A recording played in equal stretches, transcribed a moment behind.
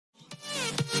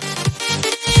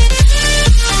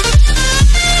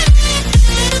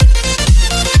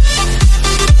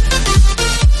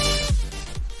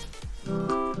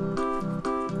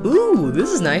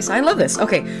is nice. I love this.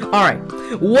 Okay, alright.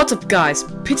 What's up, guys?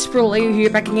 PGHLego here,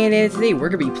 back again, and today we're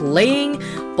gonna be playing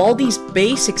Baldi's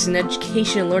Basics in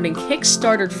Education and Learning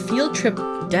Kickstarter Field Trip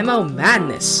Demo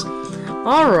Madness.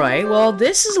 Alright, well,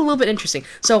 this is a little bit interesting.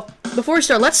 So, before we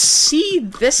start, let's see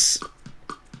this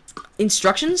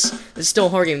instructions. This is still a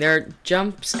horror game. There are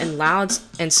jumps and louds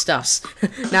and stuffs.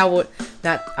 Now, with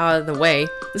that out of the way,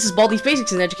 this is Baldi's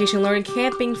Basics in Education and Learning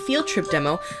Camping Field Trip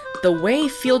Demo. The way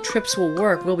field trips will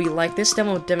work will be like this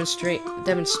demo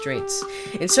demonstrates.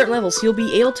 In certain levels, you'll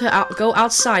be able to go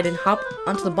outside and hop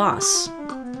onto the bus.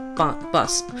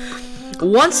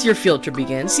 Once your field trip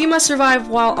begins, you must survive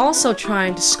while also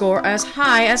trying to score as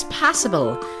high as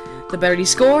possible. The better you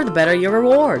score, the better your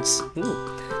rewards. Ooh.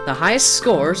 The highest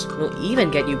scores will even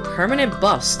get you permanent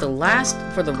buffs to last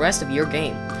for the rest of your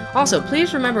game. Also,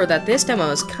 please remember that this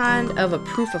demo is kind of a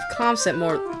proof of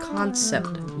concept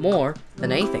more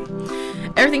than anything.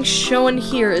 Everything shown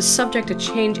here is subject to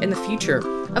change in the future.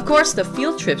 Of course, the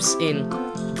field trips in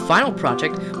Final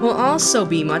Project will also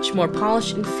be much more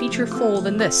polished and featureful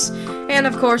than this. And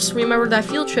of course, remember that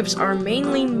field trips are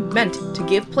mainly meant to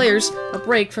give players a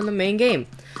break from the main game.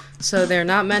 So they're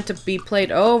not meant to be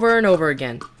played over and over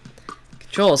again.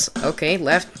 Controls. Okay,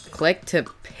 left click to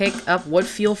pick up wood,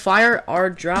 fuel, fire, or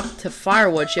drop to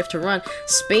firewood, shift to run,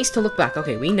 space to look back.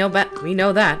 Okay, we know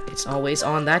that. It's always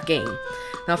on that game.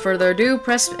 Without further ado,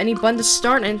 press any button to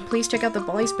start, and please check out the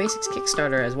Baldi's Basics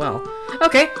Kickstarter as well.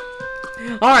 Okay.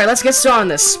 Alright, let's get started on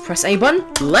this. Press any button.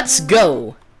 Let's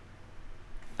go!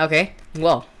 Okay,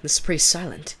 well, this is pretty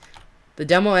silent. The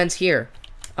demo ends here.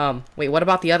 Wait, what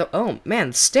about the other? Oh,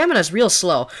 man, stamina's real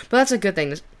slow, but that's a good thing.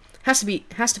 This has to be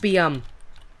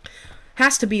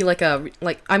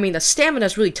I mean, the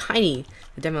stamina's really tiny.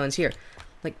 The demo ends here.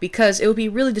 Like, because it would be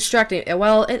really distracting.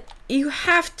 Well, you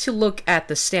have to look at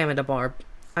the stamina bar.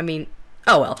 I mean,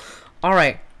 oh well.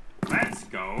 Alright. Let's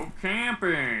go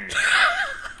camping.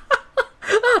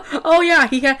 Oh yeah,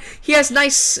 he has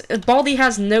nice. Baldi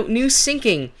has new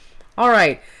syncing.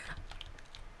 Alright.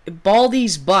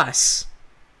 Baldi's bus.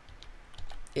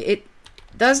 It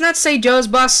doesn't that say Joe's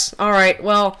bus? Alright,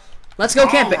 well, let's go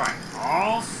camping. Alright,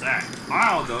 all set.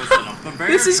 I'll go set up the bear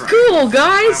This is trap. cool,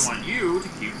 guys! I want you to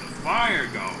keep the fire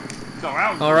going. Go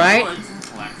out in the woods and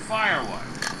collect firewood.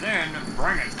 Then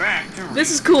bring it back to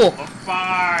This is cool. the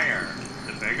fire.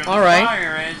 The bigger the Alright.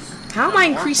 fire is, How am I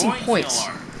increasing points points?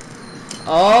 you'll earn.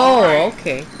 Oh, Alright,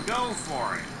 okay. Go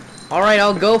for it. Alright,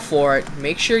 I'll go for it.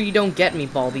 Make sure you don't get me,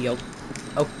 Baldi.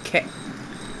 Okay.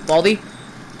 Baldi?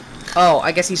 Oh,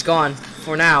 I guess he's gone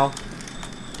for now.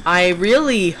 I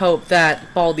really hope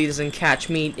that Baldi doesn't catch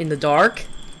me in the dark.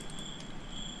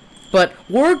 But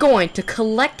we're going to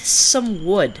collect some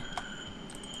wood.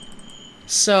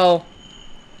 So,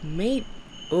 maybe...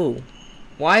 Ooh.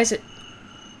 Why is it...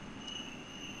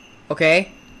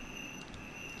 Okay.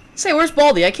 Say, where's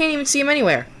Baldi? I can't even see him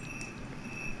anywhere.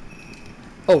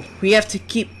 Oh, we have to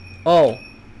keep... Oh.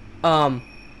 Baldi?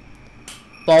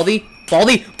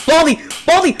 Baldi! Baldi!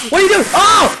 Baldi! What are you doing?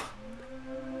 Oh!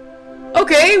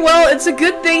 Okay, well, it's a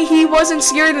good thing he wasn't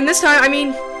scarier than this time. I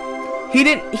mean,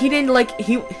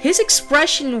 his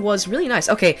expression was really nice.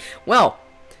 Okay, well,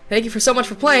 thank you so much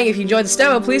for playing. If you enjoyed this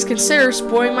demo, please consider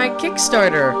supporting my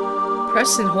Kickstarter.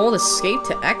 Press and hold escape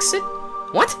to exit?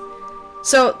 What?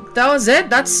 So, that was it?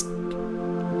 That's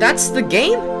the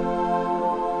game?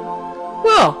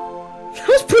 Well, that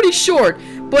was pretty short.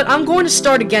 But I'm going to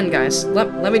start again, guys.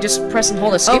 Let me just press and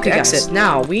hold escape to exit.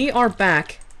 Now, we are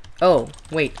back. Oh,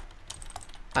 wait.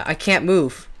 I can't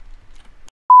move.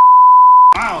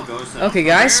 I'll go set Okay, up the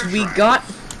guys, bear we trap.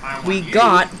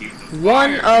 got to keep the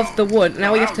one fire of the going. wood.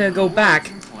 Now we have to go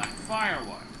back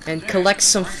and collect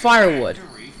some firewood.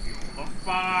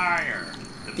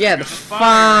 Yeah, the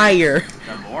fire.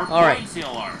 The more Alright. points you'll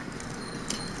earn.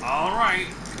 Alright.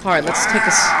 Alright, let's take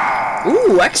this.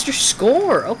 Ooh, extra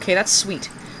score. Okay, that's sweet.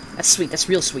 That's sweet. That's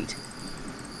real sweet.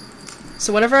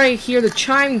 So whenever I hear the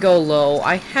chime go low,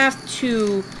 I have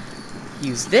to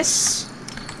use this.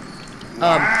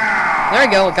 There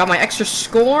we go. Got my extra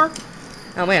score.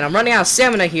 Oh man, I'm running out of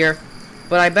stamina here,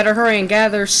 but I better hurry and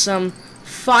gather some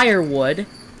firewood.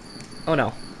 Oh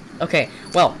no. Okay.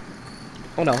 Well.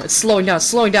 Oh no, it's slowing down. It's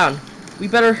slowing down. We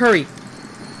better hurry.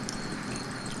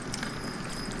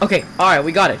 Okay. All right,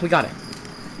 we got it. We got it.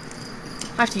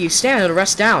 I have to use stamina to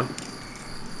rest down.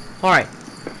 All right.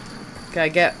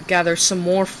 Gotta gather some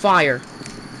more fire.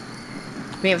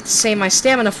 May have to save my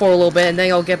stamina for a little bit, and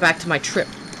then I'll get back to my trip.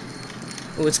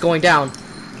 Oh, it's going down.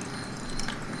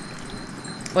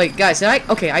 Wait, guys, did I?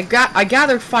 Okay, I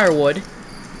gathered firewood.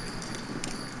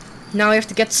 Now I have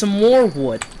to get some more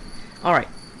wood. Alright.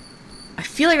 I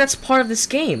feel like that's part of this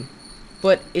game.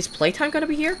 But is playtime gonna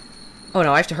be here? Oh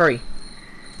no, I have to hurry.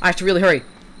 I have to really hurry.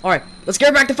 Alright, let's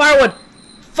get back to firewood!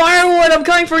 Firewood, I'm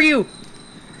coming for you!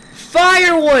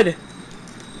 Firewood!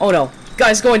 Oh no.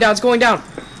 Guys, it's going down, it's going down.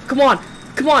 Come on,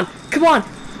 come on, come on!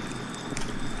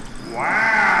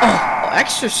 Wow! Oh,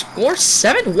 extra score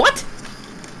 7? What?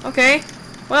 Okay.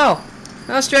 Well,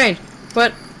 that was strange.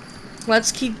 But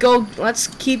let's keep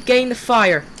getting the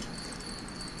fire.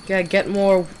 Gotta get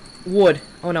more wood.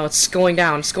 Oh no, it's going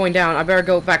down, it's going down. I better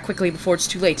go back quickly before it's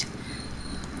too late.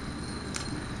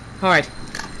 Alright.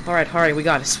 Alright, we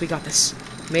got this.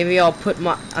 Maybe I'll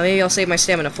save my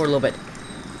stamina for a little bit.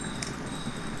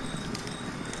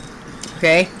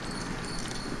 Okay.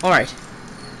 Alright.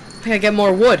 I gotta get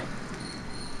more wood.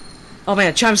 Oh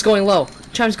man, chime's going low.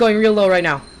 Chime's going real low right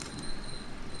now.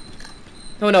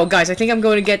 Oh no, guys, I think I'm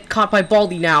going to get caught by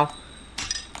Baldi now.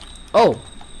 Oh.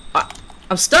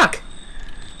 I'm stuck.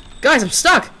 Guys, I'm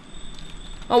stuck.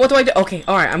 Oh, what do I do? Okay,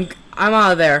 alright, I'm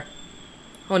out of there.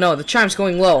 Oh no, the chime's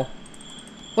going low.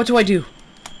 What do I do?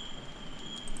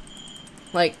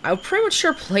 Like, I'm pretty much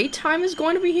sure playtime is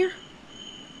going to be here.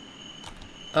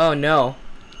 Oh no.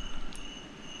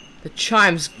 The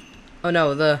chimes. Oh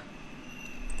no,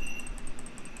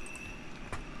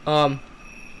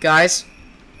 guys.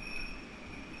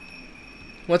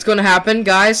 What's gonna happen,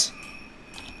 guys?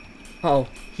 Uh oh,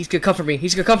 he's gonna come for me.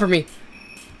 He's gonna come for me.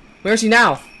 Where is he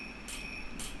now?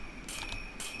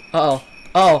 Uh oh.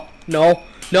 Oh, no.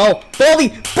 No. Baldi!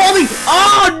 Baldi!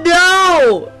 Oh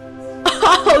no!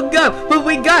 Oh god. But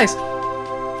wait, guys.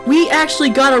 We actually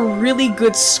got a really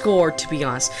good score, to be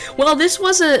honest. Well, this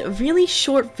was a really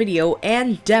short video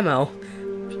and demo.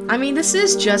 I mean, this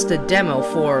is just a demo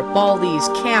for Baldi's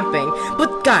camping.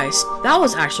 But guys, that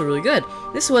was actually really good.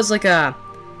 This was like an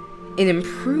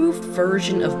improved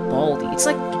version of Baldi. It's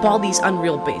like Baldi's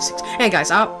Unreal Basics. And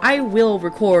guys, I will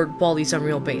record Baldi's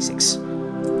Unreal Basics.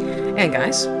 And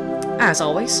guys, as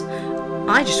always,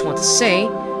 I just want to say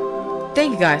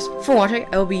thank you guys for watching.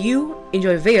 I hope you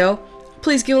enjoyed the video.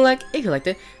 Please give it a like if you liked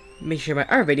it. Make sure to share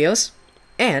my other videos.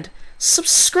 And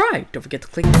subscribe. Don't forget to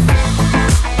click